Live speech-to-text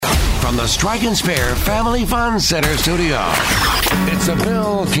from the Strike and Spare Family Fun Center studio, it's the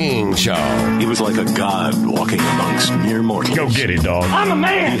Bill King Show. He was like a god walking amongst mere mortals. Go get it, dog. I'm a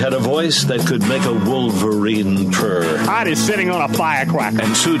man. He had a voice that could make a wolverine purr. Art is sitting on a firecracker.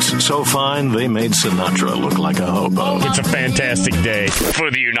 And suits so fine, they made Sinatra look like a hobo. It's a fantastic day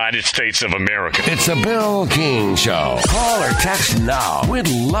for the United States of America. It's the Bill King Show. Call or text now. We'd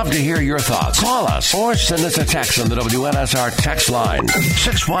love to hear your thoughts. Call us or send us a text on the WNSR text line.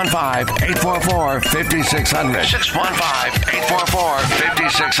 615-844-5600.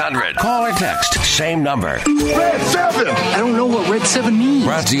 615-844-5600. Call or text. Same number. Red 7! I don't know what Red 7 means.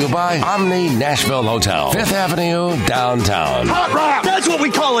 Brought to you by Omni Nashville Hotel, 5th Avenue, downtown. Hot rock! That's what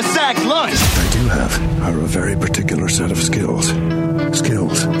we call a sack lunch. I do have are a very particular set of skills.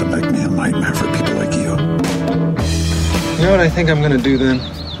 Skills that make me a nightmare for people like you. You know what I think I'm going to do then?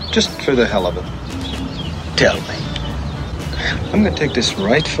 Just for the hell of it. Tell me. I'm going to take this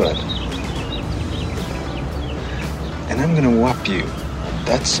right foot and I'm going to whop you on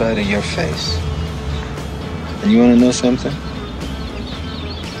that side of your face. And you want to know something?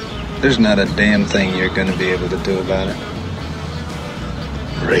 There's not a damn thing you're going to be able to do about it.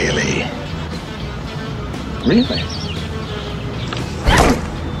 Really? Really?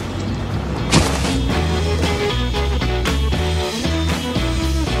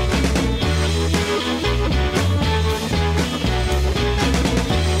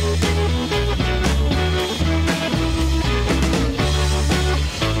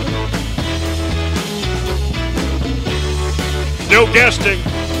 No guesting.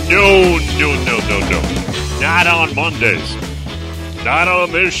 No. Not on Mondays. Not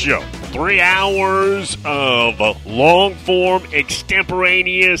on this show. 3 hours of long-form,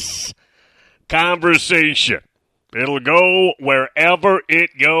 extemporaneous conversation. It'll go wherever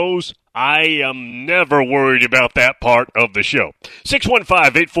it goes. I am never worried about that part of the show.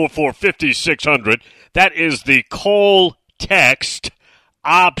 615-844-5600. That is the call text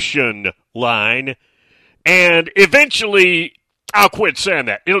option line. And eventually, I'll quit saying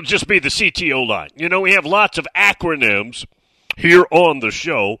that. It'll just be the CTO line. You know, we have lots of acronyms here on the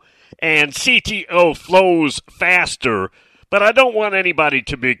show, and CTO flows faster, but I don't want anybody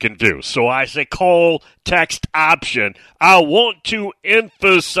to be confused. So I say call text option. I want to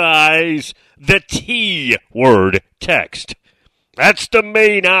emphasize the T word, text. That's the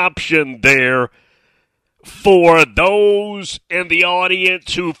main option there for those in the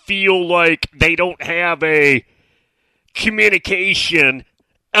audience who feel like they don't have a communication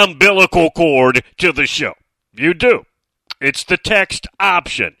umbilical cord to the show. You do. It's the text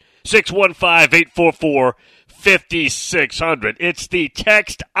option. 615-844-5600. It's the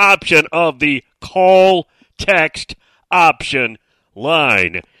text option of the call text option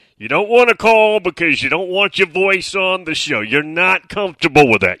line. You don't want to call because you don't want your voice on the show. You're not comfortable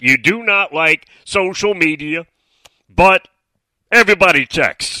with that. You do not like social media, but everybody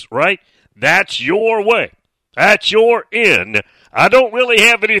texts, right? That's your way. That's your in. I don't really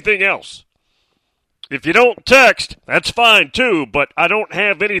have anything else. If you don't text, that's fine too, but I don't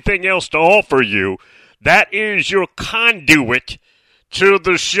have anything else to offer you. That is your conduit to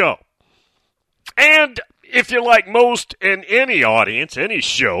the show. And if you're like most in any audience, any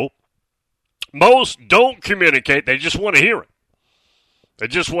show, most don't communicate. They just want to hear it. They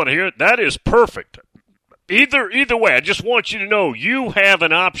just want to hear it. That is perfect. Either way, I just want you to know you have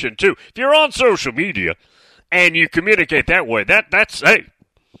an option too. If you're on social media and you communicate that way, that's hey,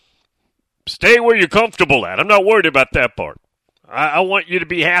 stay where you're comfortable at. I'm not worried about that part. I want you to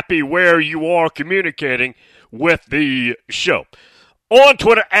be happy where you are communicating with the show. On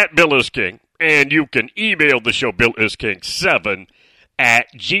Twitter, at Bill is King, and you can email the show,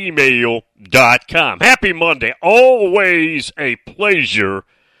 billisking7@gmail.com. Happy Monday. Always a pleasure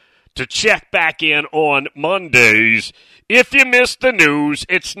to check back in on Mondays. If you missed the news,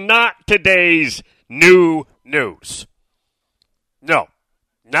 it's not today's new news. No,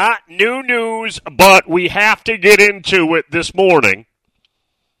 not new news, but we have to get into it this morning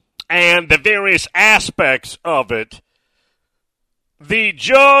and the various aspects of it. The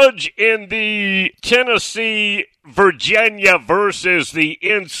judge in the Tennessee-Virginia versus the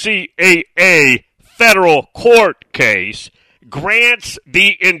NCAA federal court case grants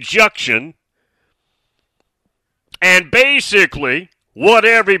the injunction, and basically what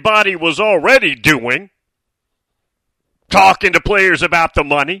everybody was already doing, talking to players about the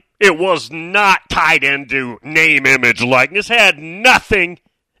money. It was not tied into name, image, likeness. Had nothing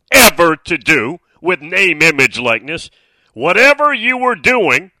ever to do with name, image, likeness. Whatever you were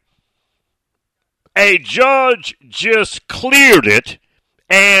doing, a judge just cleared it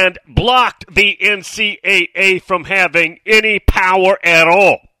and blocked the NCAA from having any power at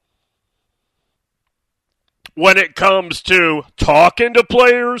all. when it comes to talking to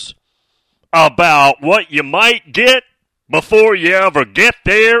players about what you might get before you ever get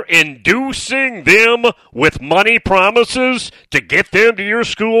there, inducing them with money promises to get them to your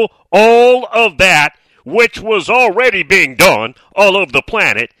school, all of that, which was already being done all over the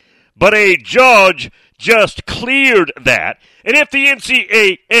planet, but a judge just cleared that. And if the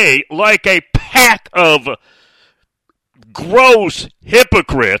NCAA, like a pack of gross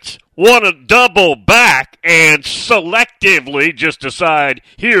hypocrites, want to double back and selectively just decide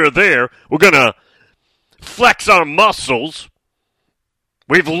here or there, we're going to flex our muscles.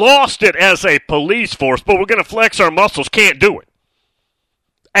 We've lost it as a police force, but we're going to flex our muscles. Can't do it.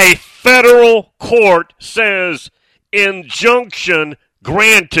 A federal court says injunction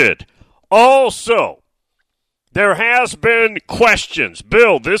granted. Also, there has been questions.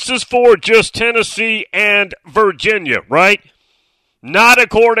 Bill, this is for just Tennessee and Virginia, right? Not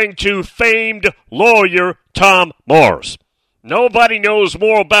according to famed lawyer Tom Mars. Nobody knows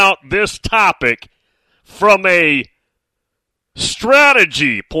more about this topic from a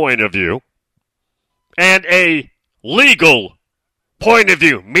strategy point of view and a legal point of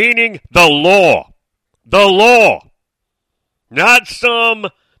view, meaning the law. The law. Not some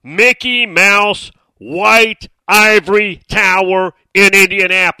Mickey Mouse white ivory tower in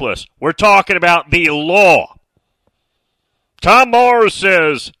Indianapolis. We're talking about the law. Tom Mars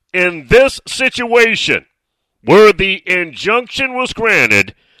says, in this situation where the injunction was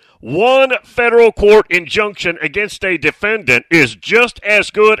granted, one federal court injunction against a defendant is just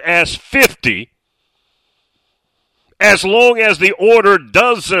as good as 50, as long as the order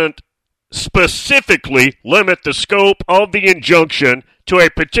doesn't specifically limit the scope of the injunction to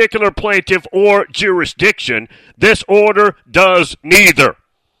a particular plaintiff or jurisdiction. This order does neither.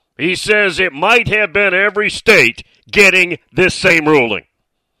 He says it might have been every state getting this same ruling.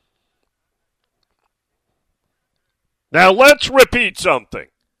 Now let's repeat something.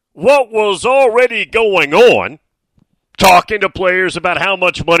 What was already going on, talking to players about how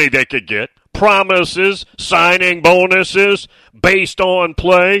much money they could get, promises, signing bonuses based on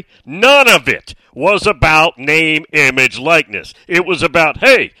play, none of it was about name, image, likeness. It was about,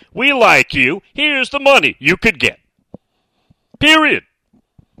 hey, we like you, here's the money you could get. Period.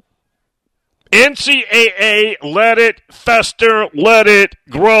 NCAA let it fester, let it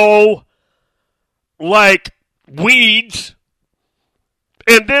grow like weeds.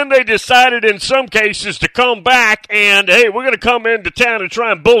 And then they decided in some cases to come back and, hey, we're going to come into town and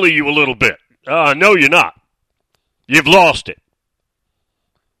try and bully you a little bit. No, you're not. You've lost it.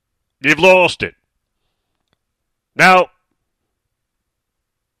 You've lost it. Now,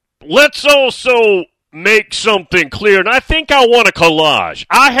 let's also make something clear, and I think I want a collage.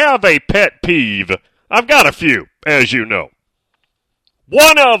 I have a pet peeve. I've got a few, as you know.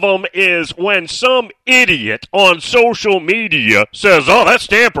 One of them is when some idiot on social media says, oh, that's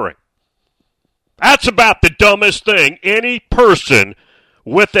tampering. That's about the dumbest thing any person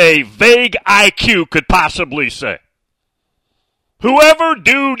with a vague IQ could possibly say. Whoever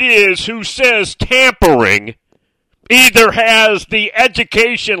dude is who says tampering either has the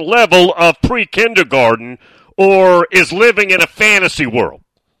education level of pre-kindergarten or is living in a fantasy world.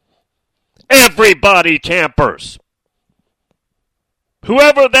 Everybody tampers.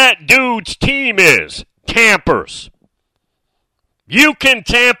 Whoever that dude's team is, tampers. You can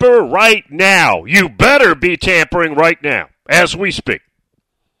tamper right now. You better be tampering right now, as we speak.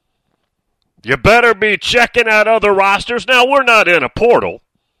 You better be checking out other rosters. Now, we're not in a portal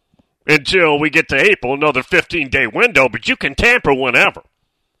until we get to April, another 15-day window, but you can tamper whenever.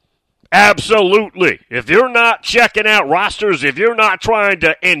 Absolutely. If you're not checking out rosters, if you're not trying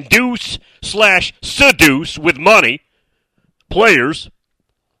to induce/seduce with money players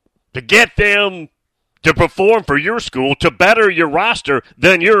to get them to perform for your school, to better your roster,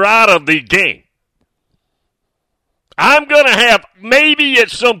 then you're out of the game. I'm going to have, maybe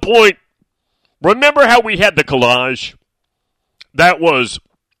at some point, remember how we had the collage that was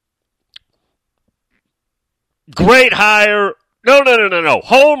great hire, no,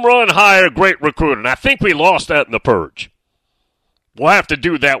 home run hire, great recruiter. And I think we lost that in the purge. We'll have to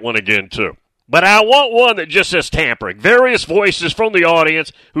do that one again, too. But I want one that just says tampering. Various voices from the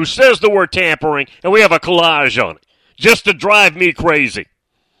audience who says the word tampering, and we have a collage on it, just to drive me crazy.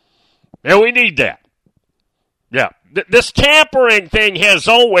 And we need that. Yeah. This tampering thing has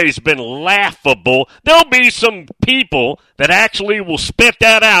always been laughable. There'll be some people that actually will spit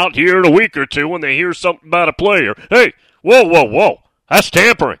that out here in a week or two when they hear something about a player. Hey, whoa. That's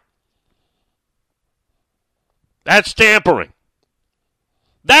tampering. That's tampering.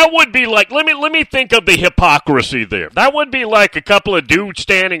 That would be like, let me think of the hypocrisy there. That would be like a couple of dudes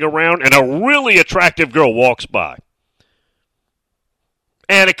standing around and a really attractive girl walks by.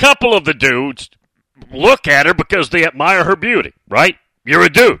 And a couple of the dudes look at her because they admire her beauty, right? You're a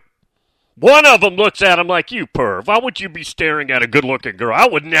dude. One of them looks at him like, you perv, why would you be staring at a good-looking girl? I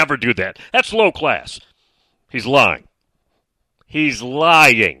would never do that. That's low class. He's lying. He's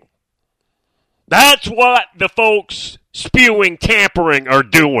lying. That's what the folks spewing tampering are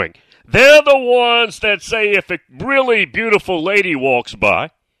doing. They're the ones that say if a really beautiful lady walks by,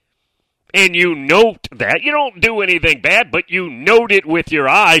 and you note that, you don't do anything bad, but you note it with your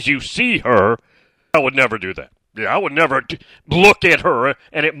eyes, you see her, I would never do that. Yeah, I would never look at her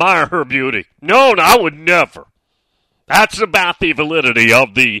and admire her beauty. No, I would never. That's about the validity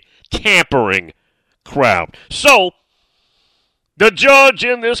of the tampering crowd. So, the judge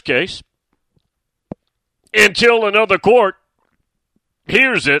in this case, until another court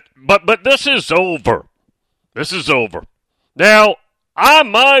hears it, but this is over. This is over. Now, I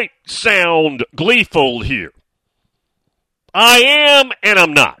might sound gleeful here. I am and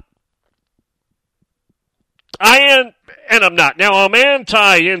I'm not. I am and I'm not. Now, I'm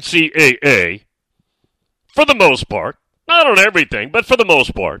anti-NCAA for the most part. Not on everything, but for the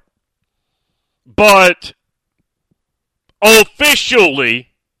most part. But officially,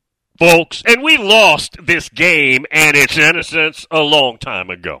 folks, and we lost this game and its innocence a long time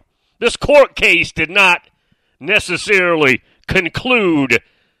ago. This court case did not necessarily conclude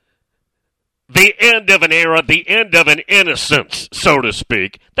the end of an era, the end of an innocence, so to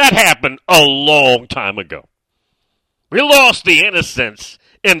speak. That happened a long time ago. We lost the innocence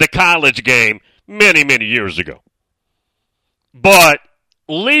in the college game many, many years ago. But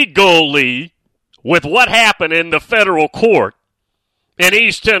legally, with what happened in the federal court in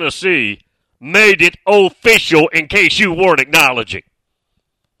East Tennessee, made it official in case you weren't acknowledging.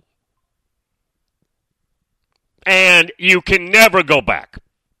 And you can never go back.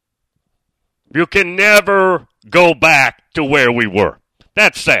 You can never go back to where we were.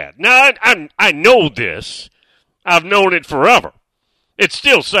 That's sad. Now, I know this. I've known it forever. It's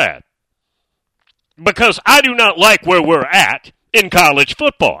still sad. Because I do not like where we're at in college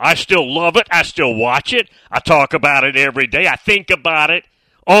football. I still love it. I still watch it. I talk about it every day. I think about it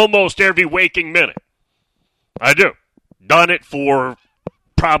almost every waking minute. I do. Done it for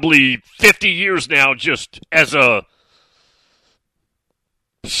probably 50 years now, just as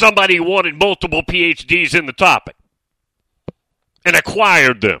somebody who wanted multiple PhDs in the topic and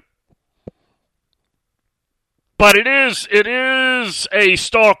acquired them. But it is a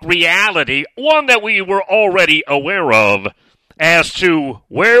stark reality, one that we were already aware of, as to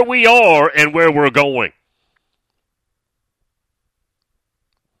where we are and where we're going.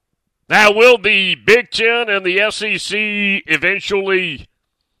 Now, will the Big Ten and the SEC eventually,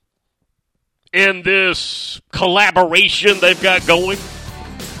 in this collaboration they've got going,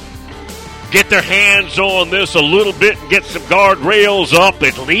 get their hands on this a little bit and get some guardrails up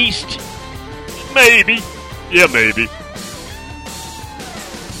at least? Maybe. Yeah, maybe.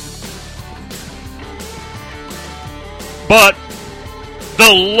 But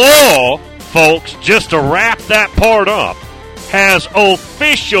the law, folks, just to wrap that part up, has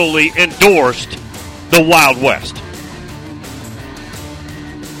officially endorsed the Wild West.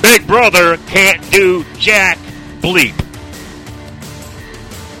 Big Brother can't do jack bleep.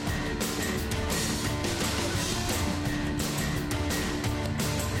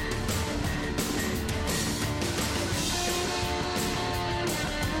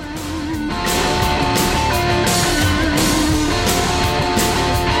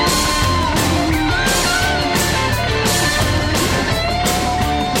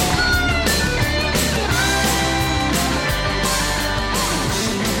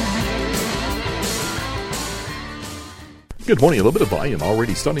 Good morning. A little bit of volume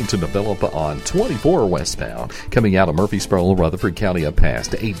already starting to develop on 24 westbound. Coming out of Murfreesboro, Rutherford County up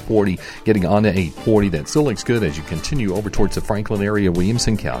past 840, getting on to 840. That still looks good as you continue over towards the Franklin area,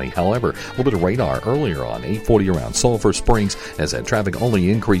 Williamson County. However, a little bit of radar earlier on 840 around Sulphur Springs as that traffic only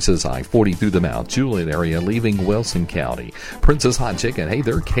increases I-40 through the Mount Juliet area, leaving Wilson County. Princess Hot Chicken. Hey,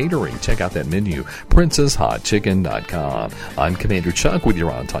 they're catering. Check out that menu. PrincessHotChicken.com. I'm Commander Chuck with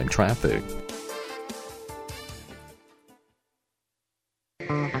your on-time traffic.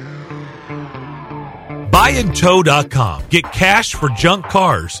 Buyandtow.com. Get cash for junk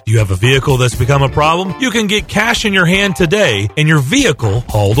cars. Do you have a vehicle that's become a problem? You can get cash in your hand today and your vehicle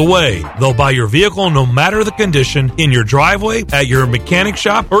hauled away. They'll buy your vehicle no matter the condition, in your driveway, at your mechanic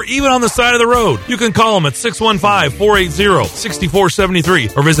shop, or even on the side of the road. You can call them at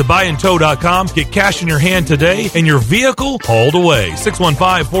 615-480-6473 or visit buyandtow.com. Get cash in your hand today and your vehicle hauled away.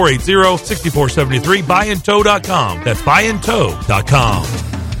 615-480-6473. Buyandtow.com. That's buyandtow.com.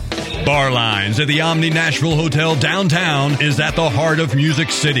 Bar Lines at the Omni Nashville Hotel downtown is at the heart of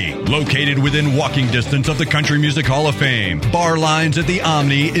Music City, located within walking distance of the Country Music Hall of Fame. Bar Lines at the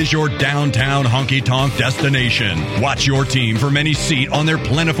Omni is your downtown honky-tonk destination. Watch your team from any seat on their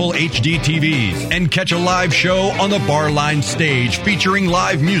plentiful HD TVs and catch a live show on the Bar Lines stage featuring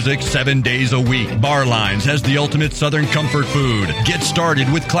live music 7 days a week. Bar Lines has the ultimate Southern comfort food. Get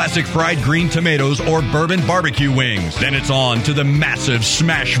started with classic fried green tomatoes or bourbon barbecue wings. Then it's on to the massive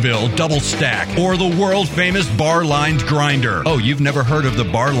Smashville double stack or the world famous Bar Lines grinder. Oh, you've never heard of the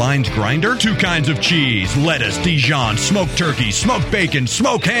Bar Lines grinder? 2 kinds of cheese, lettuce, Dijon, smoked turkey, smoked bacon,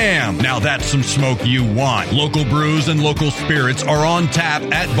 smoked ham. Now that's some smoke you want. Local brews and local spirits are on tap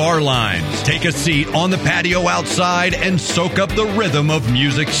at Bar Lines. Take a seat on the patio outside and soak up the rhythm of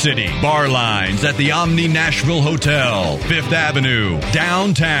Music City. Bar Lines at the Omni Nashville Hotel, 5th Avenue,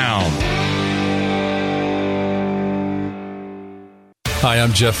 downtown. Hi,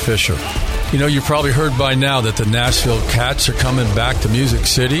 I'm Jeff Fisher. You know, you've probably heard by now that the Nashville Cats are coming back to Music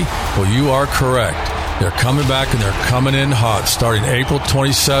City. Well, you are correct. They're coming back, and they're coming in hot, starting April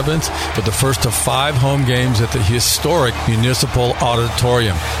 27th with the first of 5 home games at the historic Municipal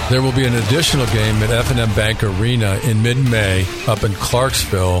Auditorium. There will be an additional game at F&M Bank Arena in mid-May up in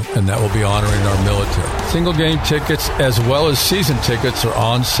Clarksville, and that will be honoring our military. Single-game tickets as well as season tickets are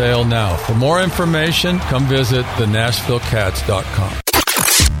on sale now. For more information, come visit thenashvillecats.com.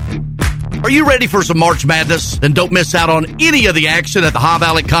 Are you ready for some March Madness? Then don't miss out on any of the action at the High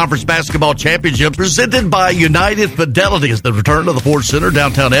Valley Conference Basketball Championship presented by United Fidelity as the return to the Ford Center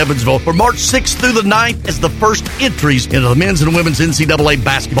downtown Evansville for March 6th through the 9th as the first entries into the men's and women's NCAA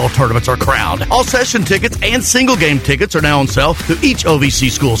basketball tournaments are crowned. All session tickets and single game tickets are now on sale through each OVC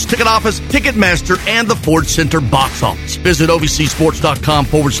school's ticket office, Ticketmaster, and the Ford Center box office. Visit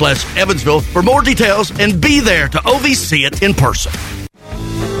OVCsports.com/Evansville for more details and be there to OVC it in person.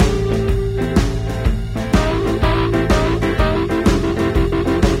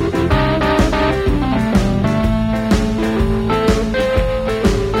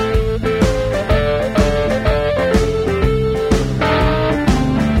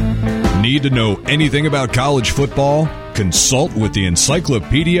 Need to know anything about college football? Consult with the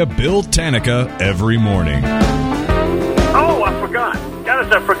Encyclopedia Bill Tanica every morning. Oh, I forgot. Guys,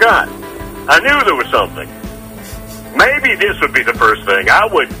 I forgot. I knew there was something. Maybe this would be the first thing. I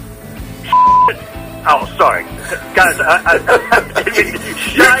would... Oh, sorry. Guys, I didn't mean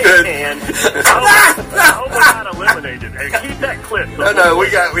shite hand. I hope we're not eliminated. Hey, keep that clip. No, we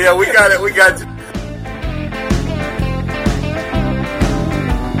got it. We got it.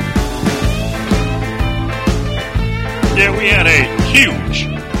 Yeah, we had a huge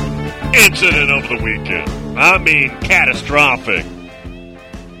incident over the weekend. I mean, catastrophic.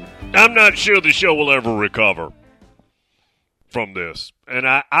 I'm not sure the show will ever recover from this. And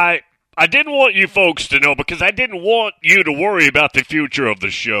I didn't want you folks to know because I didn't want you to worry about the future of the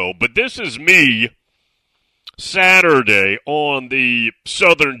show. But this is me Saturday on the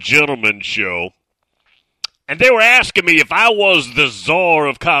Southern Gentleman Show. And they were asking me if I was the czar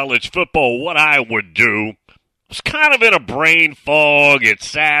of college football, what I would do. I was kind of in a brain fog. It's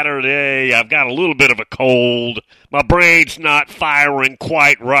Saturday. I've got a little bit of a cold. My brain's not firing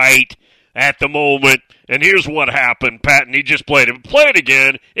quite right at the moment. And here's what happened, Patton. He just played it. Play it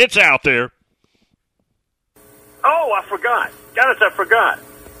again. It's out there. Oh, I forgot. Guys, I forgot.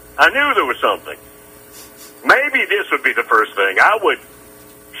 I knew there was something. Maybe this would be the first thing. I would...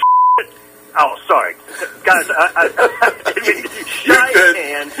 Oh, sorry. Guys, I didn't mean shite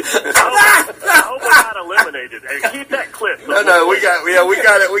hand. I hope we're not eliminated. Hey, keep that clip. No, we got it. We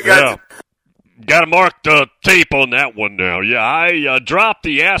got it. Got to mark the tape on that one now. Yeah, I dropped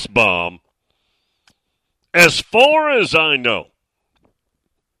the S-bomb. As far as I know,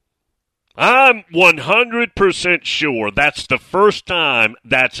 I'm 100% sure that's the first time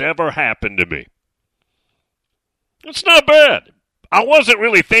that's ever happened to me. It's not bad. I wasn't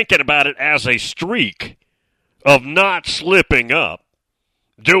really thinking about it as a streak of not slipping up,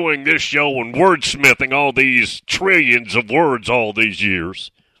 doing this show and wordsmithing all these trillions of words all these years.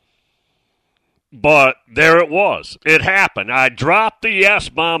 But there it was. It happened. I dropped the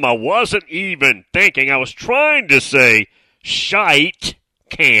S-bomb. I wasn't even thinking. I was trying to say shite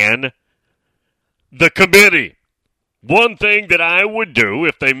can, the committee. One thing that I would do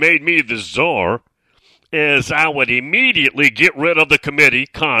if they made me the czar is I would immediately get rid of the committee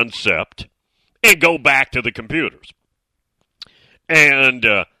concept and go back to the computers. And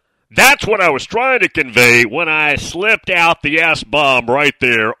that's what I was trying to convey when I slipped out the S-bomb right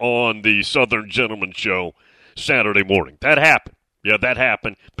there on the Southern Gentleman Show Saturday morning. That happened. Yeah, that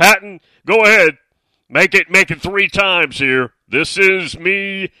happened. Patton, go ahead. Make it 3 times here. This is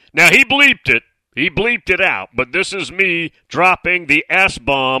me. Now, he bleeped it. He bleeped it out. But this is me dropping the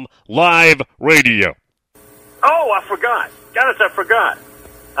S-bomb live radio. Oh, I forgot. Dennis, I forgot.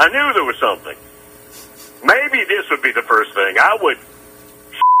 I knew there was something. Maybe this would be the first thing. I would...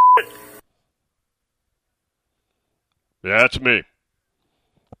 That's me.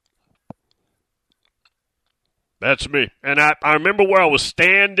 That's me. And I remember where I was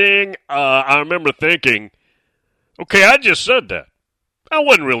standing. I remember thinking, okay, I just said that. I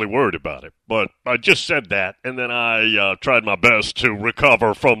wasn't really worried about it, but I just said that, and then I tried my best to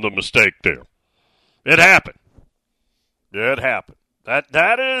recover from the mistake there. It happened. It happened.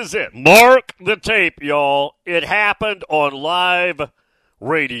 That is it. Mark the tape, y'all. It happened on live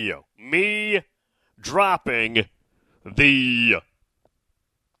radio. Me dropping the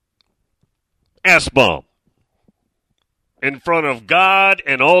S-bomb in front of God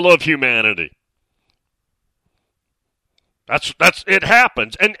and all of humanity. That's it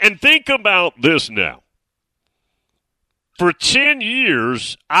happens. And think about this now. For 10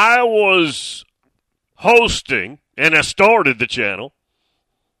 years, I was hosting, and I started the channel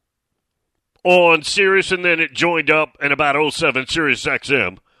on Sirius, and then it joined up in about 07 Sirius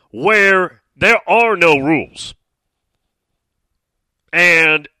XM, where there are no rules.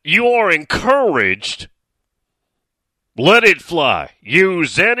 And you are encouraged, let it fly.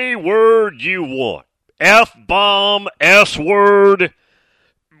 Use any word you want. F-bomb, S-word,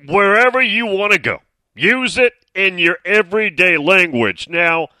 wherever you want to go. Use it in your everyday language.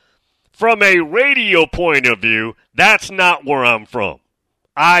 Now, from a radio point of view, that's not where I'm from.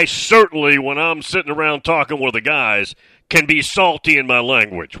 I certainly, when I'm sitting around talking with the guys, can be salty in my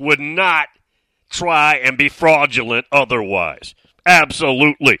language. Would not try and be fraudulent otherwise.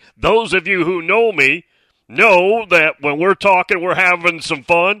 Absolutely. Those of you who know me know that when we're talking, we're having some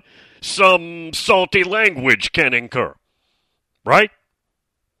fun, some salty language can incur. Right?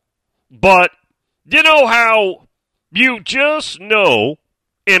 But you know how you just know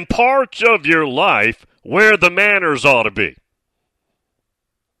in parts of your life where the manners ought to be.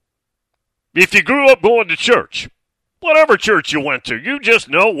 If you grew up going to church, whatever church you went to, you just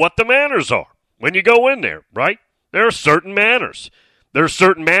know what the manners are when you go in there, right? There are certain manners. There are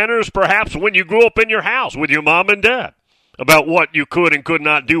certain manners perhaps when you grew up in your house with your mom and dad about what you could and could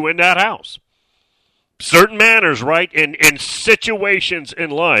not do in that house. Certain manners, right, in situations in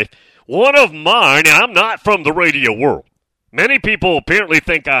life. One of mine, and I'm not from the radio world. Many people apparently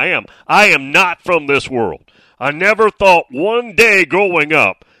think I am. I am not from this world. I never thought one day growing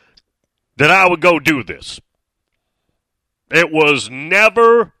up that I would go do this. It was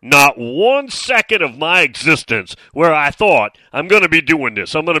never, not 1 second of my existence where I thought, I'm going to be doing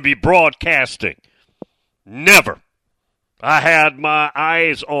this. I'm going to be broadcasting. Never. I had my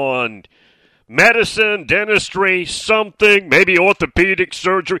eyes on medicine, dentistry, something, maybe orthopedic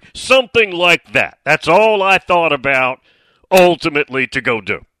surgery, something like that. That's all I thought about ultimately to go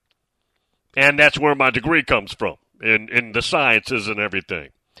do. And that's where my degree comes from, in the sciences and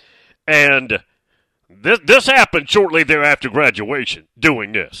everything. And this happened shortly thereafter graduation,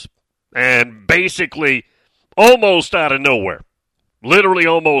 doing this. And basically almost out of nowhere. Literally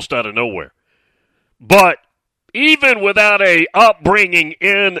almost out of nowhere. But even without a upbringing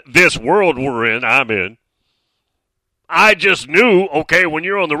in this world I'm in, I just knew, okay, when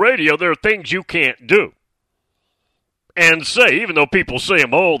you're on the radio, there are things you can't do. And say, even though people say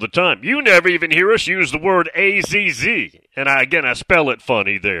them all the time, you never even hear us use the word AZZ. And I spell it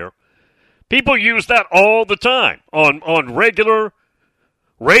funny there. People use that all the time on regular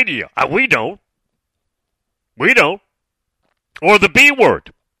radio. We don't. We don't. Or the B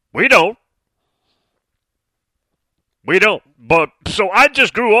word. We don't. We don't. But so I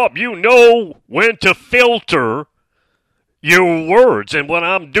just grew up. You know when to filter your words. And when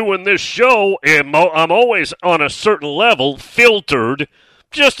I'm doing this show, I'm always on a certain level filtered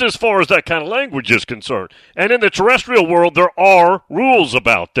just as far as that kind of language is concerned. And in the terrestrial world, there are rules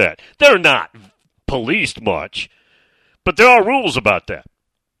about that. They're not policed much, but there are rules about that.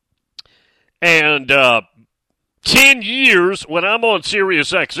 And 10 years when I'm on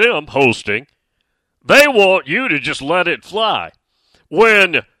Sirius XM hosting, they want you to just let it fly.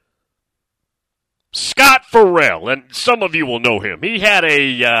 When Scott Farrell, and some of you will know him. He had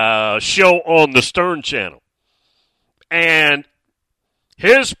a show on the Stern Channel. And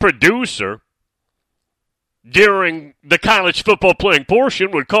his producer, during the college football playing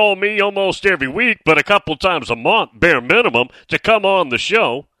portion, would call me almost every week, but a couple times a month, bare minimum, to come on the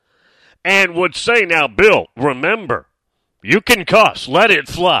show, and would say, now, Bill, remember, you can cuss. Let it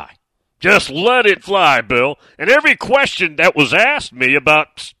fly. Just let it fly, Bill. And every question that was asked me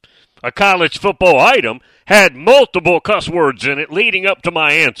about a college football item had multiple cuss words in it leading up to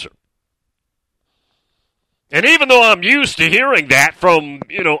my answer. And even though I'm used to hearing that from,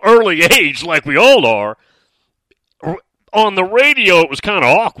 early age like we all are, on the radio it was kind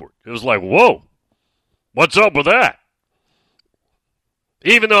of awkward. It was like, whoa, what's up with that?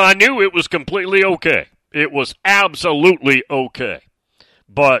 Even though I knew it was completely okay. It was absolutely okay.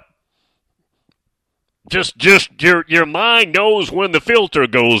 But just your mind knows when the filter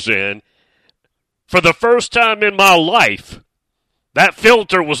goes in. For the first time in my life, that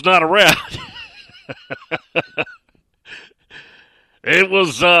filter was not around. It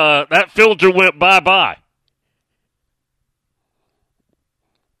was, that filter went bye-bye.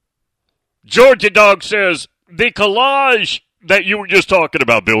 Georgia Dog says, the collage that you were just talking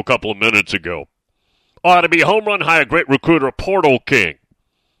about, Bill, a couple of minutes ago, ought to be home run high, a great recruiter, Portal King.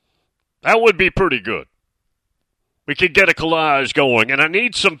 That would be pretty good. We could get a collage going, and I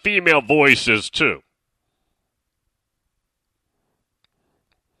need some female voices, too.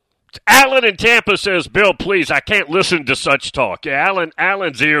 Alan in Tampa says, Bill, please, I can't listen to such talk. Yeah,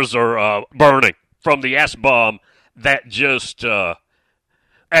 Alan's ears are burning from the S-bomb that just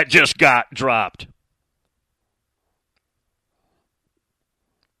got dropped.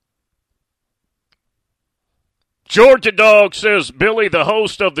 Georgia Dog says, Billy, the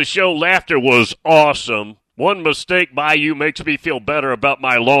host of the show Laughter was awesome. One mistake by you makes me feel better about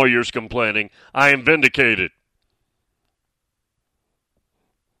my lawyers complaining. I am vindicated.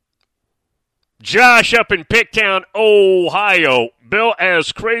 Josh up in Picktown, Ohio. Bill,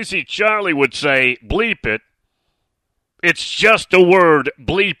 as Crazy Charlie would say, bleep it. It's just a word,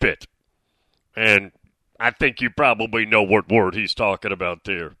 bleep it. And I think you probably know what word he's talking about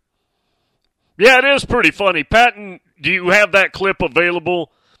there. Yeah, it is pretty funny. Patton, do you have that clip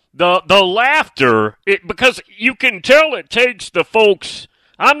available? The laughter, because you can tell it takes the folks,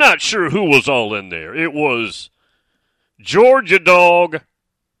 I'm not sure who was all in there. It was Georgia Dog,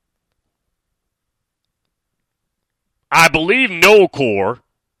 I believe Nocore,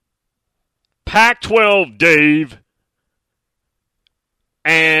 Pac-12 Dave,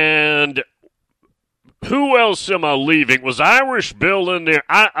 and who else am I leaving? Was Irish Bill in there?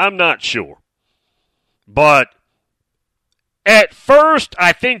 I'm not sure. But at first,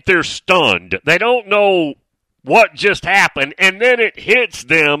 I think they're stunned. They don't know what just happened, and then it hits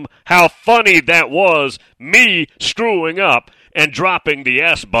them how funny that was, me screwing up and dropping the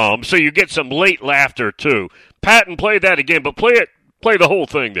S-bomb, so you get some late laughter, too. Patton, play that again, but play the whole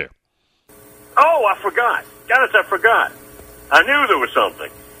thing there. Oh, I forgot. Guys, I forgot. I knew there was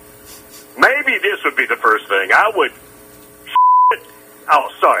something. Maybe this would be the first thing. I would... Oh,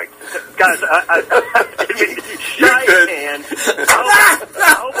 sorry. Guys, I mean,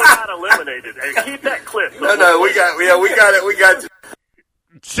 I hope we're not eliminated. Hey, keep that clip. No, we got it.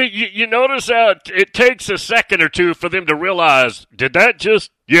 See, you notice how it takes a second or two for them to realize, did that just...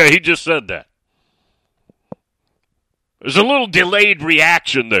 Yeah, he just said that. There's a little delayed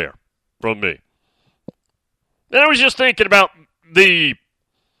reaction there from me. And I was just thinking about the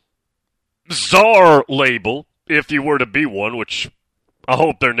czar label, if you were to be one, which I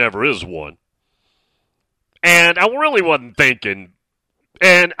hope there never is one. And I really wasn't thinking,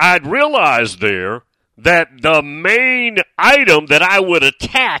 and I'd realized there that the main item that I would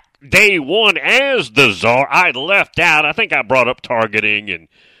attack day one as the czar, I'd left out. I think I brought up targeting and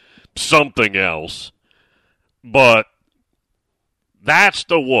something else. But that's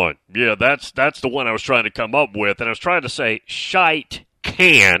the one. Yeah, that's the one I was trying to come up with. And I was trying to say shite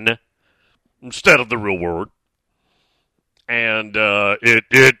can instead of the real word. And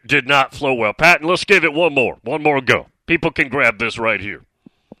it did not flow well. Patton, let's give it one more go. People can grab this right here.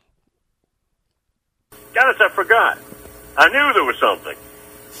 Guys, I forgot. I knew there was something.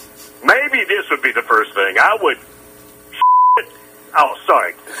 Maybe this would be the first thing. I would... Oh,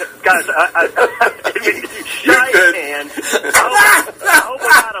 sorry. Guys, I mean, I hope we're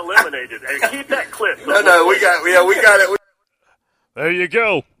not eliminated. Hey, keep that clip. No, we got it. There you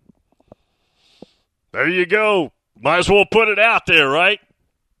go. There you go. Might as well put it out there, right?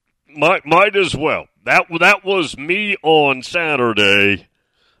 Might as well. That was me on Saturday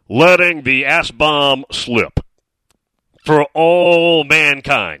letting the S-bomb slip for all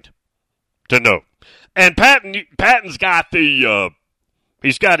mankind to know. And Patton's got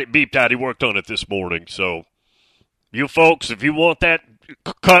he's got it beeped out. He worked on it this morning. So you folks, if you want that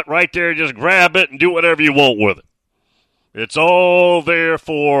cut right there, just grab it and do whatever you want with it. It's all there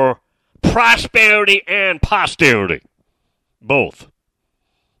for prosperity and posterity. Both.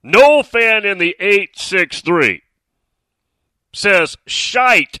 No fan in the 863 says,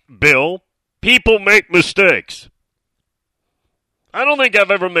 "Shite, Bill. People make mistakes." I don't think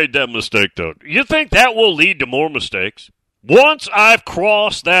I've ever made that mistake, though. You think that will lead to more mistakes? Once I've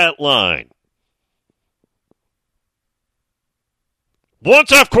crossed that line,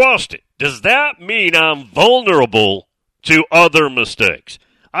 once I've crossed it, does that mean I'm vulnerable to other mistakes?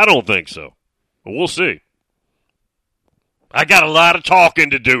 I don't think so. But we'll see. I got a lot of talking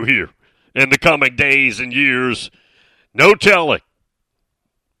to do here in the coming days and years. No telling.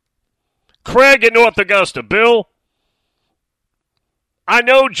 Craig in North Augusta. Bill, I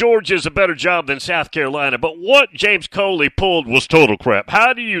know Georgia's a better job than South Carolina, but what James Coley pulled was total crap.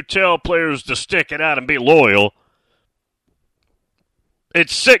 How do you tell players to stick it out and be loyal?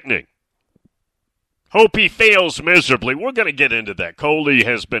 It's sickening. Hope he fails miserably. We're going to get into that. Coley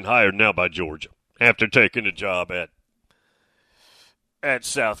has been hired now by Georgia after taking a job at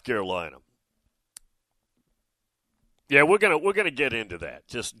South Carolina. Yeah, we're gonna get into that.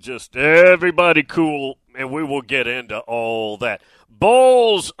 Just everybody cool, and we will get into all that.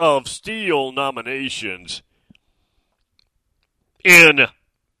 Balls of Steel nominations in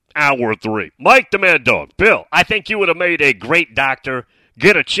hour 3. Mike the Mad Dog. Bill, I think you would have made a great doctor.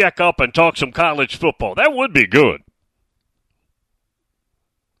 Get a checkup and talk some college football. That would be good.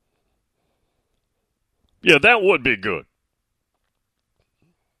 Yeah, that would be good.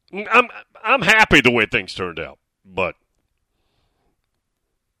 I'm happy the way things turned out, but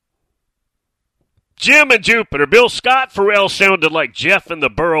Jim and Jupiter. Bill, Scott Farrell sounded like Jeff in the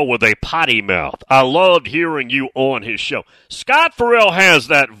Burrow with a potty mouth. I loved hearing you on his show. Scott Farrell has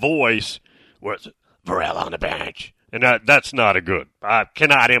that voice where it's Farrell on the bench, and that's not a good. I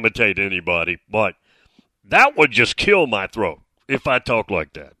cannot imitate anybody, but that would just kill my throat if I talk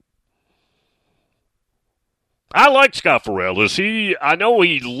like that. I like Scott Farrell. I know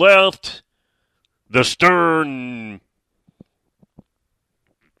he left the Stern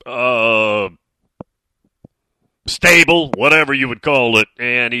stable, whatever you would call it,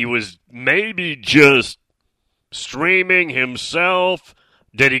 and he was maybe just streaming himself.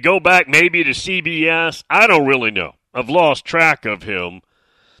 Did he go back maybe to CBS? I don't really know. I've lost track of him.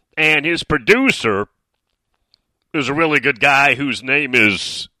 And his producer is a really good guy whose name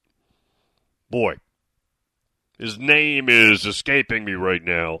is, his name is escaping me right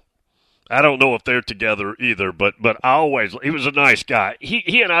now. I don't know if they're together either, but he was a nice guy.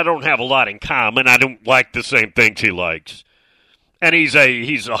 He and I don't have a lot in common. I don't like the same things he likes. And he's a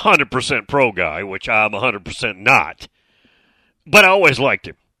 100% pro guy, which I'm 100% not. But I always liked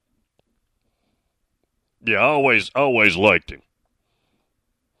him. Yeah, I always liked him.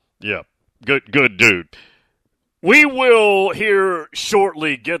 Yeah, good dude. We will here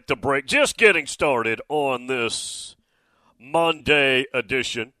shortly get the break. Just getting started on this Monday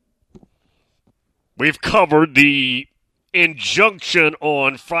edition. We've covered the injunction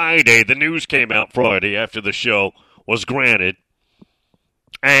on Friday. The news came out Friday after the show was granted.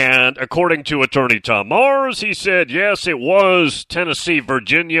 And according to Attorney Tom Mars, he said, yes, it was Tennessee,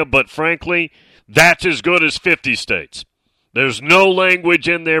 Virginia, but frankly, that's as good as 50 states. There's no language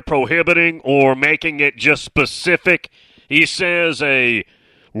in there prohibiting or making it just specific. He says a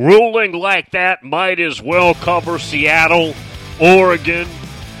ruling like that might as well cover Seattle, Oregon,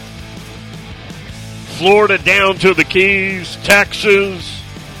 Florida down to the Keys, Texas,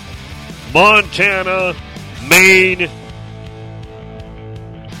 Montana, Maine,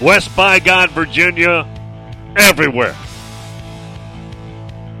 West by God, Virginia, everywhere.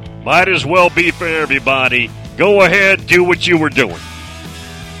 Might as well be for everybody. Go ahead, do what you were doing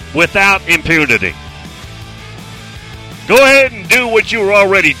without impunity. Go ahead and do what you were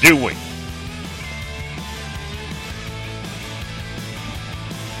already doing.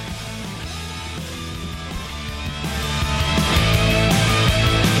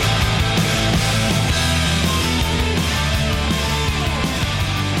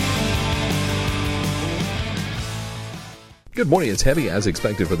 Good morning. It's heavy as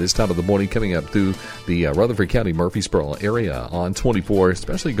expected for this time of the morning coming up through the Rutherford County Murfreesboro area on 24,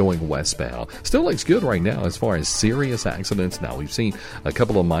 especially going westbound. Still looks good right now as far as serious accidents. Now, we've seen a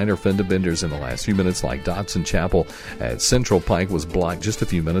couple of minor fender benders in the last few minutes, like Dodson Chapel at Central Pike was blocked just a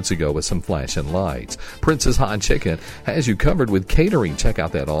few minutes ago with some flashing lights. Princess Hot Chicken has you covered with catering. Check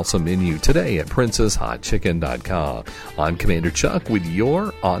out that awesome menu today at princesshotchicken.com. I'm Commander Chuck with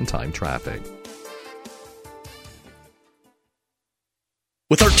your on-time traffic.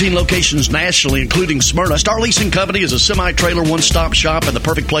 With 13 locations nationally, including Smyrna, Star Leasing Company is a semi-trailer one-stop shop and the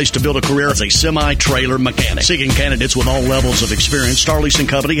perfect place to build a career as a semi-trailer mechanic. Seeking candidates with all levels of experience, Star Leasing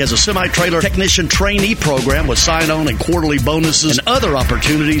Company has a semi-trailer technician trainee program with sign-on and quarterly bonuses and other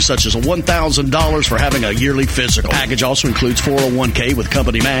opportunities such as $1,000 for having a yearly physical. Package also includes 401k with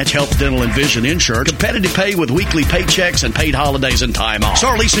company match, health, dental, and vision insurance, competitive pay with weekly paychecks, and paid holidays and time off.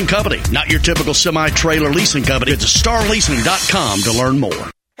 Star Leasing Company, not your typical semi-trailer leasing company. Visit starleasing.com to learn more.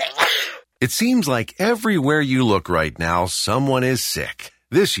 It seems like everywhere you look right now, someone is sick.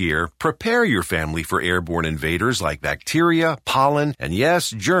 This year, prepare your family for airborne invaders like bacteria, pollen, and yes,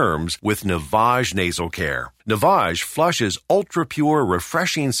 germs with Navage Nasal Care. Navage flushes ultra-pure,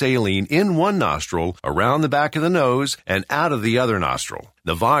 refreshing saline in one nostril, around the back of the nose, and out of the other nostril.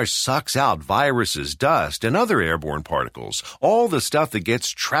 Navage sucks out viruses, dust, and other airborne particles, all the stuff that gets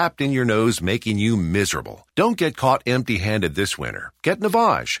trapped in your nose making you miserable. Don't get caught empty-handed this winter. Get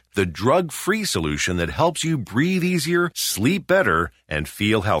Navage, the drug-free solution that helps you breathe easier, sleep better, and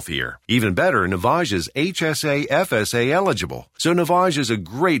feel healthier. Even better, Navage is HSA, FSA eligible, so Navage is a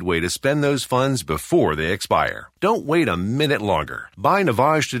great way to spend those funds before they expire. Don't wait a minute longer. Buy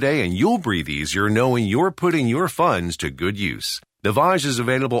Navage today and you'll breathe easier knowing you're putting your funds to good use. Navage is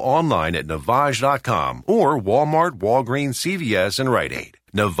available online at Navage.com or Walmart, Walgreens, CVS, and Rite Aid.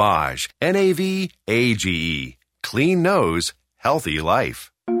 Navage, Navage. Clean nose, healthy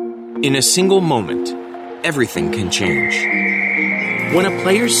life. In a single moment, everything can change. When a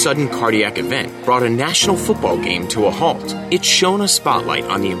player's sudden cardiac event brought a national football game to a halt, it shone a spotlight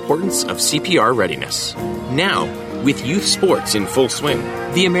on the importance of CPR readiness. Now, with youth sports in full swing,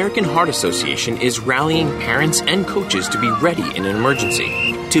 the American Heart Association is rallying parents and coaches to be ready in an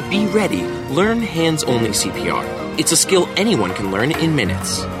emergency. To be ready, learn hands-only CPR. It's a skill anyone can learn in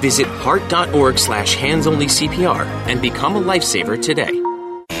minutes. Visit heart.org/hands-only-CPR and become a lifesaver today.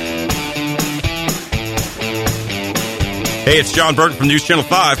 Hey, it's John Burton from News Channel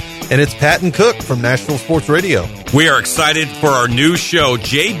 5. And it's Patton Cook from Nashville Sports Radio. We are excited for our new show,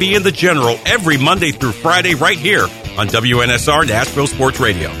 JB and the General, every Monday through Friday right here on WNSR Nashville Sports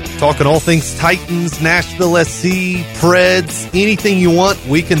Radio. Talking all things Titans, Nashville SC, Preds, anything you want,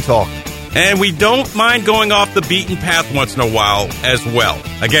 we can talk. And we don't mind going off the beaten path once in a while as well.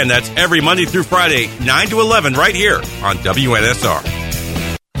 Again, that's every Monday through Friday, 9 to 11 right here on WNSR.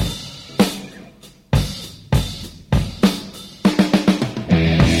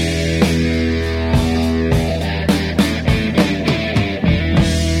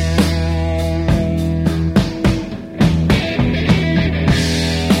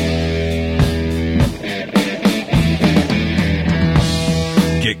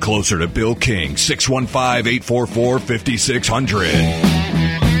 Closer to Bill King,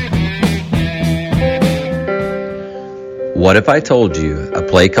 615-844-5600. What if I told you a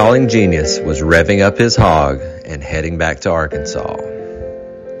play calling genius was revving up his hog and heading back to Arkansas?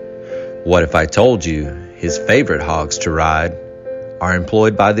 What if I told you his favorite hogs to ride are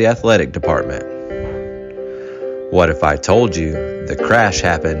employed by the athletic department? What if I told you the crash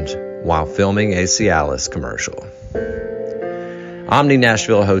happened while filming a Cialis commercial? Omni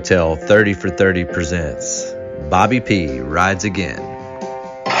Nashville Hotel 30 for 30 presents Bobby P. Rides Again.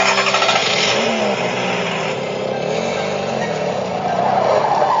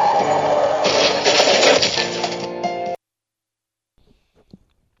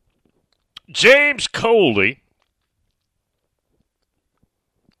 James Coley,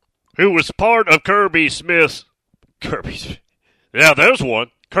 who was part of Kirby Smart's.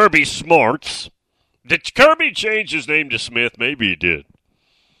 Did Kirby change his name to Smith? Maybe he did.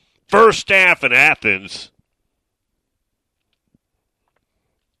 First staff in Athens.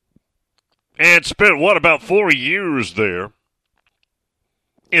 And spent, about 4 years there.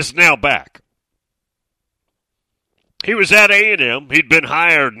 Is now back. He was at A&M. He'd been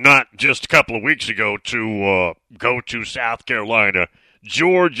hired not just a couple of weeks ago to go to South Carolina.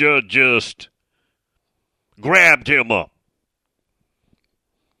 Georgia just grabbed him up.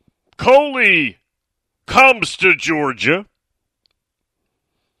 Coley comes to Georgia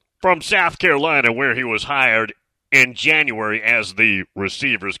from South Carolina, where he was hired in January as the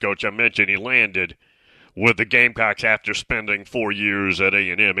receivers coach. I mentioned he landed with the Gamecocks after spending 4 years at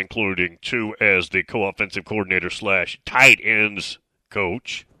A&M, including 2 as the co-offensive coordinator / tight ends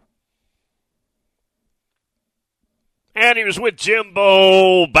coach. And he was with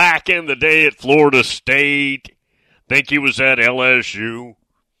Jimbo back in the day at Florida State. Think he was at LSU,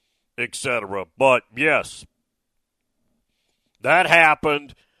 etc. But, yes, that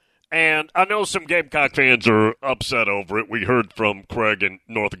happened. And I know some Gamecock fans are upset over it. We heard from Craig in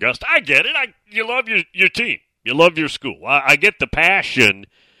North Augusta. I get it. You love your team. You love your school. I get the passion,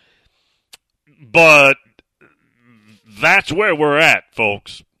 but that's where we're at,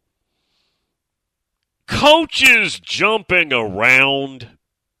 folks. Coaches jumping around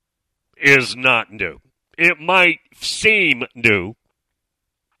is not new. It might seem new.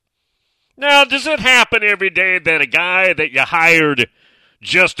 Now, does it happen every day that a guy that you hired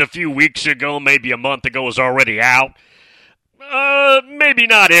just a few weeks ago, maybe a month ago, is already out? Maybe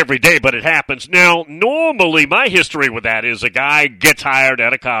not every day, but it happens. Now, normally my history with that is a guy gets hired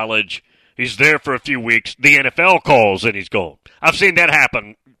out of college, he's there for a few weeks, the NFL calls and he's gone. I've seen that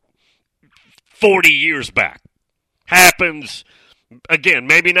happen 40 years back. Happens, again,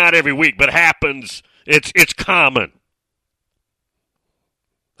 maybe not every week, but happens. It's common.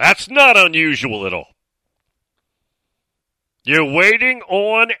 That's not unusual at all. You're waiting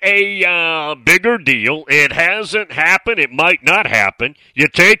on a bigger deal. It hasn't happened. It might not happen. You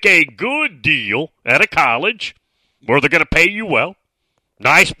take a good deal at a college where they're going to pay you well.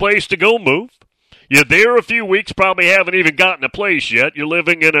 Nice place to go move. You're there a few weeks, probably haven't even gotten a place yet. You're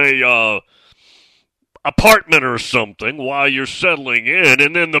living in a apartment or something while you're settling in,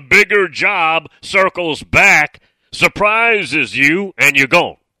 and then the bigger job circles back, surprises you, and you're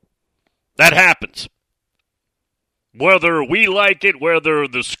gone. That happens. Whether we like it, whether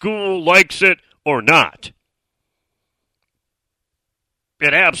the school likes it or not.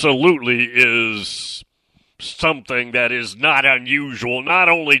 It absolutely is something that is not unusual, not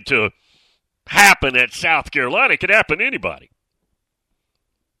only to happen at South Carolina, it could happen to anybody.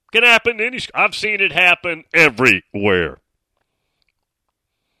 It can happen to any school. I've seen it happen everywhere.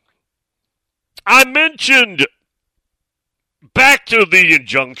 I mentioned back to the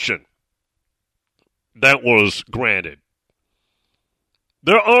injunction that was granted.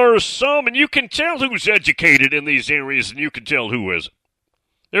 There are some, and you can tell who's educated in these areas, and you can tell who isn't.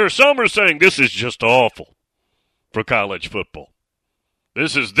 There are some who are saying this is just awful for college football.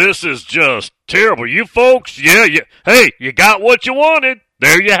 This is just terrible. You folks, hey, you got what you wanted.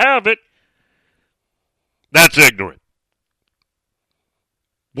 There you have it. That's ignorant.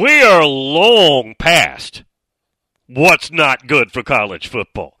 We are long past what's not good for college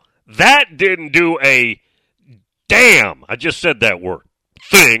football. That didn't do a damn, I just said that word,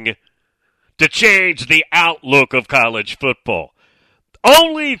 thing to change the outlook of college football.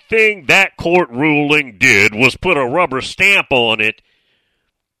 Only thing that court ruling did was put a rubber stamp on it,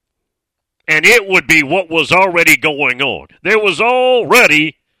 and it would be what was already going on. There was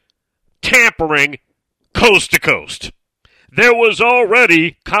already tampering coast to coast. There was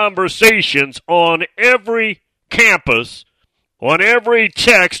already conversations on every campus, on every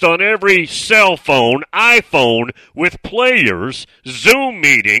text, on every cell phone, iPhone, with players, Zoom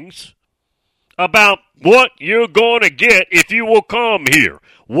meetings, about what you're going to get if you will come here.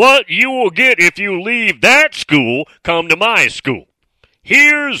 What you will get if you leave that school, come to my school.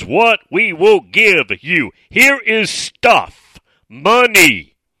 Here's what we will give you. Here is stuff,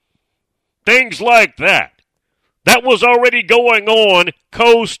 money, things like that. That was already going on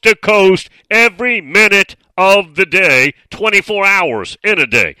coast to coast every minute of the day, 24 hours in a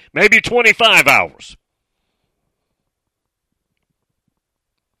day, maybe 25 hours.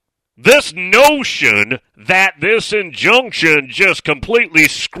 This notion that this injunction just completely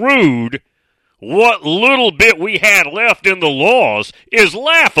screwed what little bit we had left in the laws is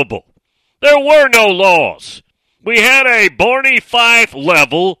laughable. There were no laws. We had a Barney Fife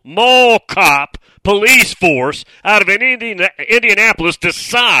level mall cop police force out of Indianapolis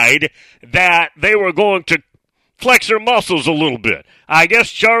decide that they were going to flex their muscles a little bit. I guess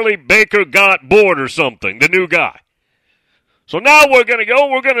Charlie Baker got bored or something, the new guy. So now the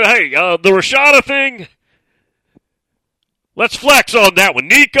Rashada thing, let's flex on that one.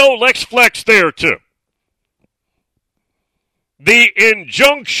 Nico, let's flex there too. The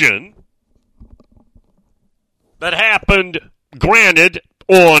injunction that happened, granted,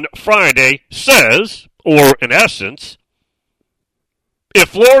 on Friday says, or in essence, if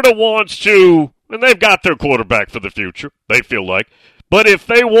Florida wants to, and they've got their quarterback for the future, they feel like, but if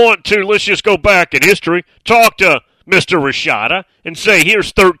they want to, let's just go back in history, talk to Mr. Rashada and say,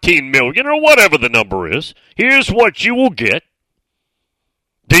 here's $13 million or whatever the number is. Here's what you will get.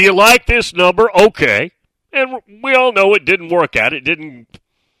 Do you like this number? Okay. And we all know it didn't work out. It didn't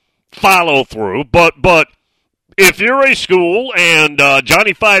follow through. But if you're a school and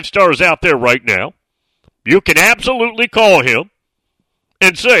Johnny Five Star is out there right now, you can absolutely call him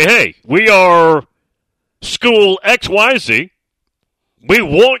and say, hey, we are school XYZ. We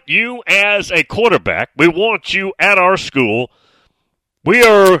want you as a quarterback. We want you at our school. We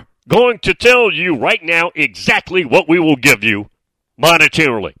are going to tell you right now exactly what we will give you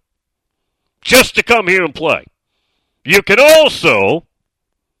monetarily. just to come here and play. You can also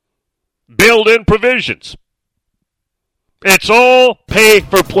build in provisions. It's all pay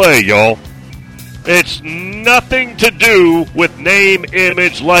for play, y'all. It's nothing to do with name,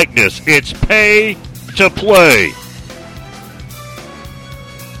 image, likeness. It's pay to play.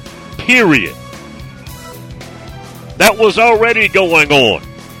 Period. That was already going on.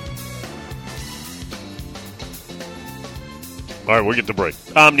 All right, we'll get the break.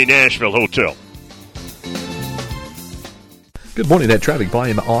 Omni Nashville Hotel. Good morning. That traffic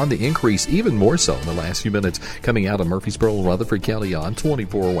volume on the increase, even more so in the last few minutes, coming out of Murfreesboro, Rutherford County on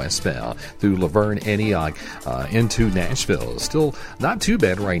 24 westbound through Laverne, Antioch, into Nashville. Still not too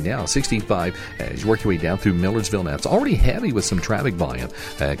bad right now. 65 as you work your way down through Millersville. Now it's already heavy with some traffic volume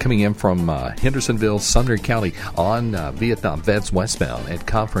coming in from Hendersonville, Sumner County on Vietnam Vets westbound at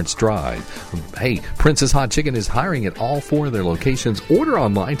Conference Drive. Hey, Princess Hot Chicken is hiring at all 4 of their locations. Order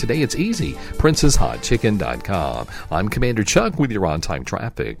online today. It's easy. PrincessHotChicken.com. I'm Commander Chuck with your on-time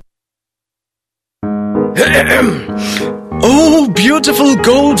traffic. Oh, beautiful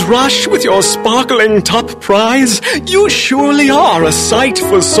Gold Rush with your sparkling top prize. You surely are a sight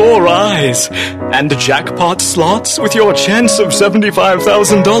for sore eyes. And jackpot slots with your chance of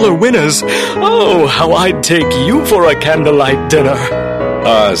 $75,000 winners. Oh, how I'd take you for a candlelight dinner.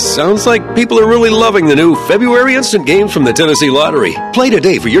 Sounds like people are really loving the new February instant games from the Tennessee Lottery. Play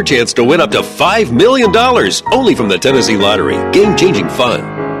today for your chance to win up to $5 million, only from the Tennessee Lottery. Game-changing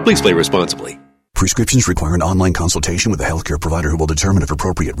fun. Please play responsibly. Prescriptions require an online consultation with a healthcare provider who will determine if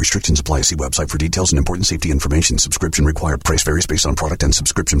appropriate. Restrictions apply. See website for details and important safety information. Subscription required. Price varies based on product and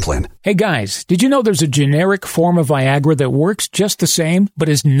subscription plan. Hey guys, did you know there's a generic form of Viagra that works just the same, but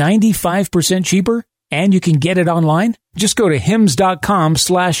is 95% cheaper? And you can get it online? Just go to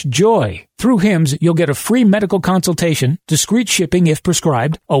hims.com/joy. Through Hims, you'll get a free medical consultation, discreet shipping if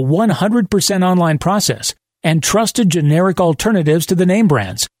prescribed, a 100% online process, and trusted generic alternatives to the name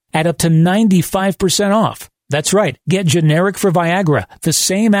brands at up to 95% off. That's right. Get generic for Viagra, the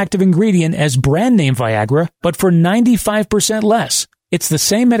same active ingredient as brand name Viagra, but for 95% less. It's the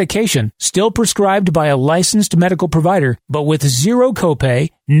same medication, still prescribed by a licensed medical provider, but with zero copay,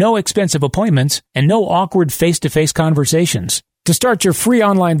 no expensive appointments, and no awkward face-to-face conversations. To start your free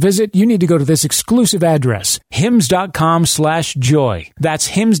online visit, you need to go to this exclusive address, hims.com/joy. That's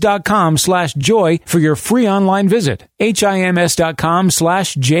hims.com/joy for your free online visit.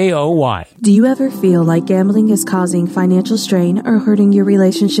 HIMS.com/JOY. Do you ever feel like gambling is causing financial strain or hurting your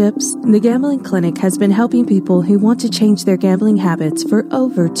relationships? The Gambling Clinic has been helping people who want to change their gambling habits for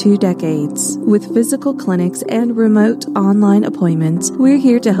over 2 decades. With physical clinics and remote online appointments, we're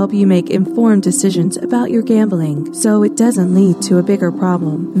here to help you make informed decisions about your gambling so it doesn't lead to a bigger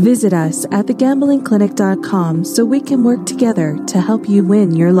problem. Visit us at thegamblingclinic.com so we can work together to help you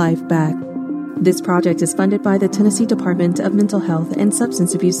win your life back. This project is funded by the Tennessee Department of Mental Health and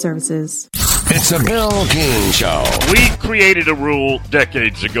Substance Abuse Services. It's a Bill King Show. We created a rule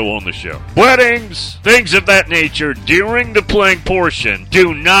decades ago on the show. Weddings, things of that nature, during the playing portion,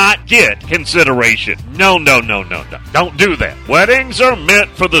 do not get consideration. No. Don't do that. Weddings are meant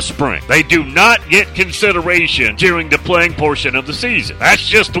for the spring. They do not get consideration during the playing portion of the season. That's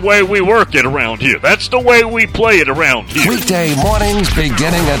just the way we work it around here. That's the way we play it around here. Weekday mornings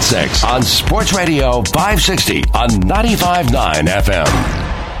beginning at 6 on Sports Radio 560 on 95.9 FM.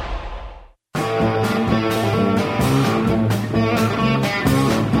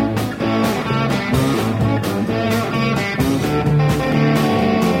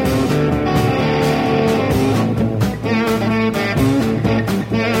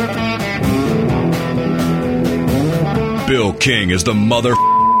 Bill King is the mother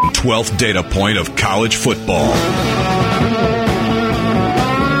 12th data point of college football.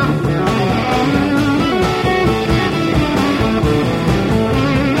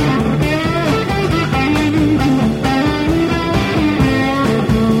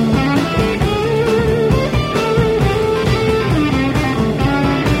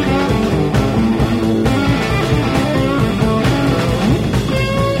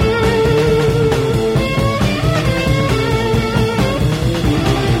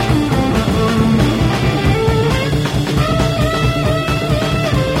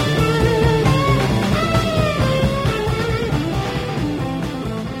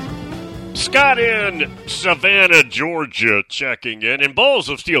 Scott in Savannah, Georgia, checking in. And Balls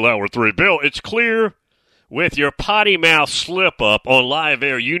of Steel Hour 3. Bill, it's clear with your potty mouth slip-up on live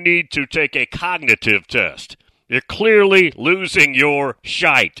air, you need to take a cognitive test. You're clearly losing your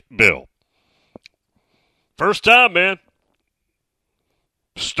shite, Bill. First time, man.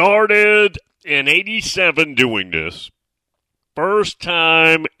 Started in 87 doing this. First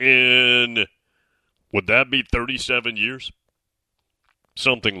time in, would that be 37 years?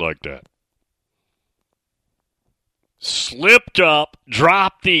 Something like that. Slipped up,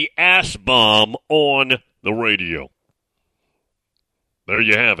 dropped the S-bomb on the radio. There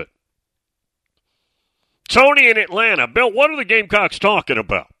you have it. Tony in Atlanta. Bill, what are the Gamecocks talking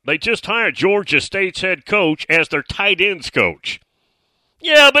about? They just hired Georgia State's head coach as their tight ends coach.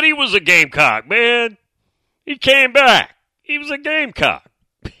 Yeah, but he was a Gamecock, man. He came back. He was a Gamecock.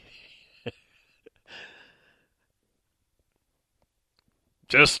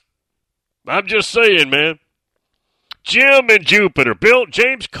 I'm just saying, man. Jim in Jupiter. Bill,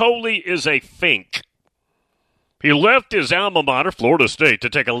 James Coley is a fink. He left his alma mater, Florida State, to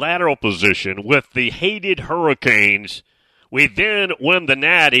take a lateral position with the hated Hurricanes. We then win the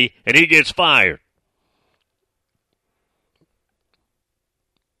Natty, and he gets fired.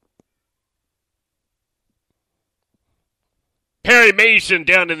 Perry Mason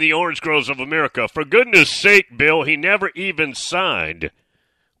down in the Orange Groves of America. For goodness sake, Bill, he never even signed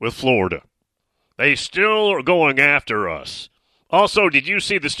with Florida. They still are going after us. Also, did you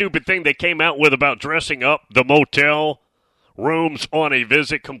see the stupid thing they came out with about dressing up the motel rooms on a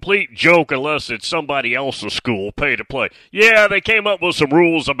visit? Complete joke unless it's somebody else's school, pay to play. Yeah, they came up with some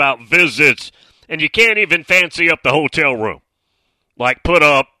rules about visits, and you can't even fancy up the hotel room. Like put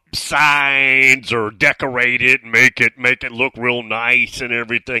up signs or decorate it and make it look real nice and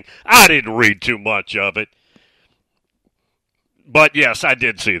everything. I didn't read too much of it. But, yes, I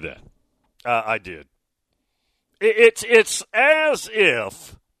did see that. I did. It's as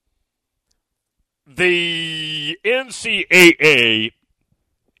if the NCAA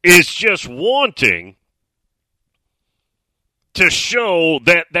is just wanting to show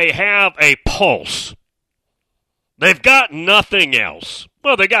that they have a pulse. They've got nothing else.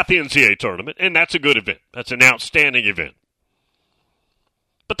 Well, they got the NCAA tournament, and that's a good event. That's an outstanding event.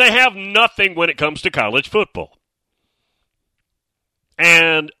 But they have nothing when it comes to college football.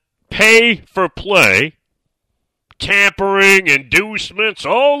 And pay for play, tampering, inducements,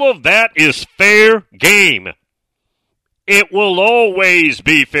 all of that is fair game. It will always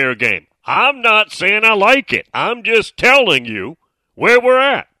be fair game. I'm not saying I like it. I'm just telling you where we're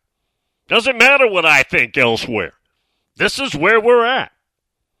at. Doesn't matter what I think elsewhere. This is where we're at.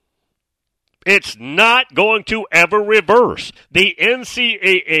 It's not going to ever reverse. The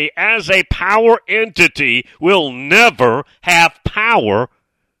NCAA as a power entity will never have power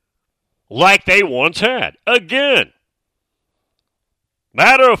like they once had. Again,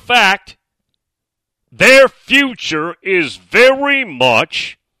 matter of fact, their future is very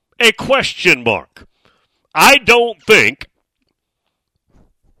much a question mark. I don't think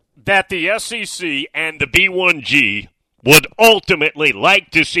that the SEC and the B1G would ultimately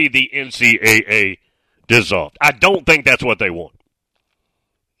like to see the NCAA dissolved. I don't think that's what they want.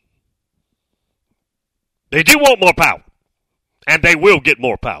 They do want more power, and they will get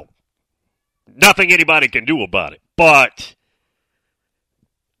more power. Nothing anybody can do about it. But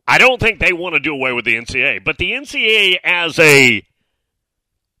I don't think they want to do away with the NCAA. But the NCAA as a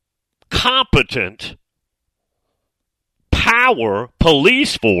competent power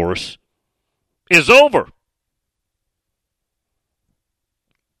police force is over.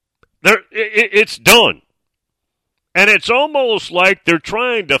 It's done. And it's almost like they're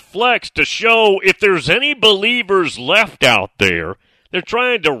trying to flex to show if there's any believers left out there. They're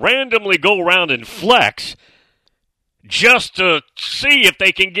trying to randomly go around and flex just to see if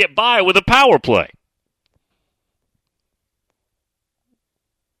they can get by with a power play.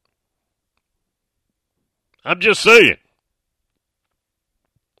 I'm just saying.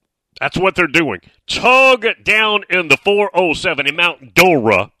 That's what they're doing. Tug down in the 407 in Mount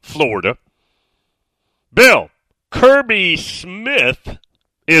Dora, Florida. Bill, Kirby Smith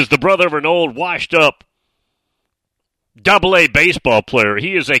is the brother of an old washed-up AA baseball player.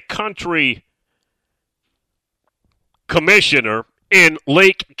 He is a country commissioner in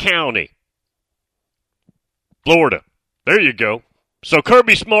Lake County, Florida. There you go. So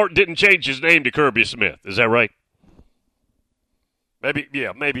Kirby Smart didn't change his name to Kirby Smith. Is that right? Maybe,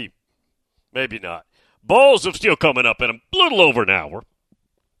 yeah, maybe not. Balls of Steel coming up in a little over an hour.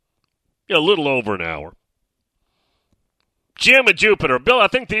 Yeah, a little over an hour. Jim and Jupiter. Bill, I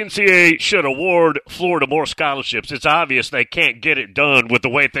think the NCAA should award Florida more scholarships. It's obvious they can't get it done with the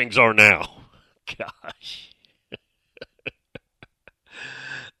way things are now. Gosh.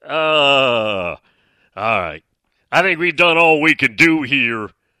 All right. I think we've done all we can do here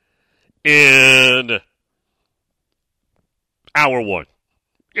in hour one.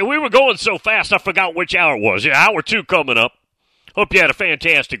 Yeah, we were going so fast I forgot which hour it was. Yeah, hour two coming up. Hope you had a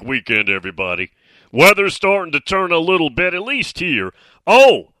fantastic weekend, everybody. Weather's starting to turn a little bit, at least here.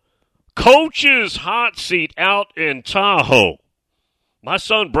 Oh, Coach's hot seat out in Tahoe. My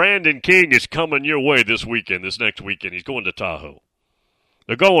son Brandon King is coming your way this next weekend. He's going to Tahoe.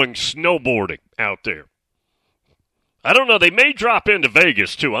 They're going snowboarding out there. I don't know. They may drop into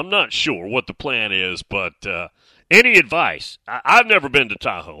Vegas, too. I'm not sure what the plan is, but any advice? I've never been to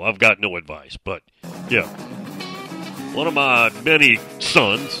Tahoe. I've got no advice. But, yeah, one of my many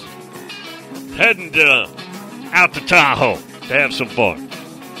sons heading out to Tahoe to have some fun.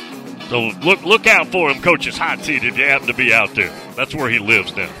 So look out for him, Coach's Hot Seat, if you happen to be out there. That's where he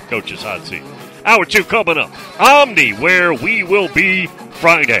lives now, Coach's Hot Seat. Hour 2 coming up. Omni, where we will be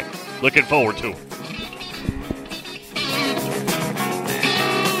Friday. Looking forward to it.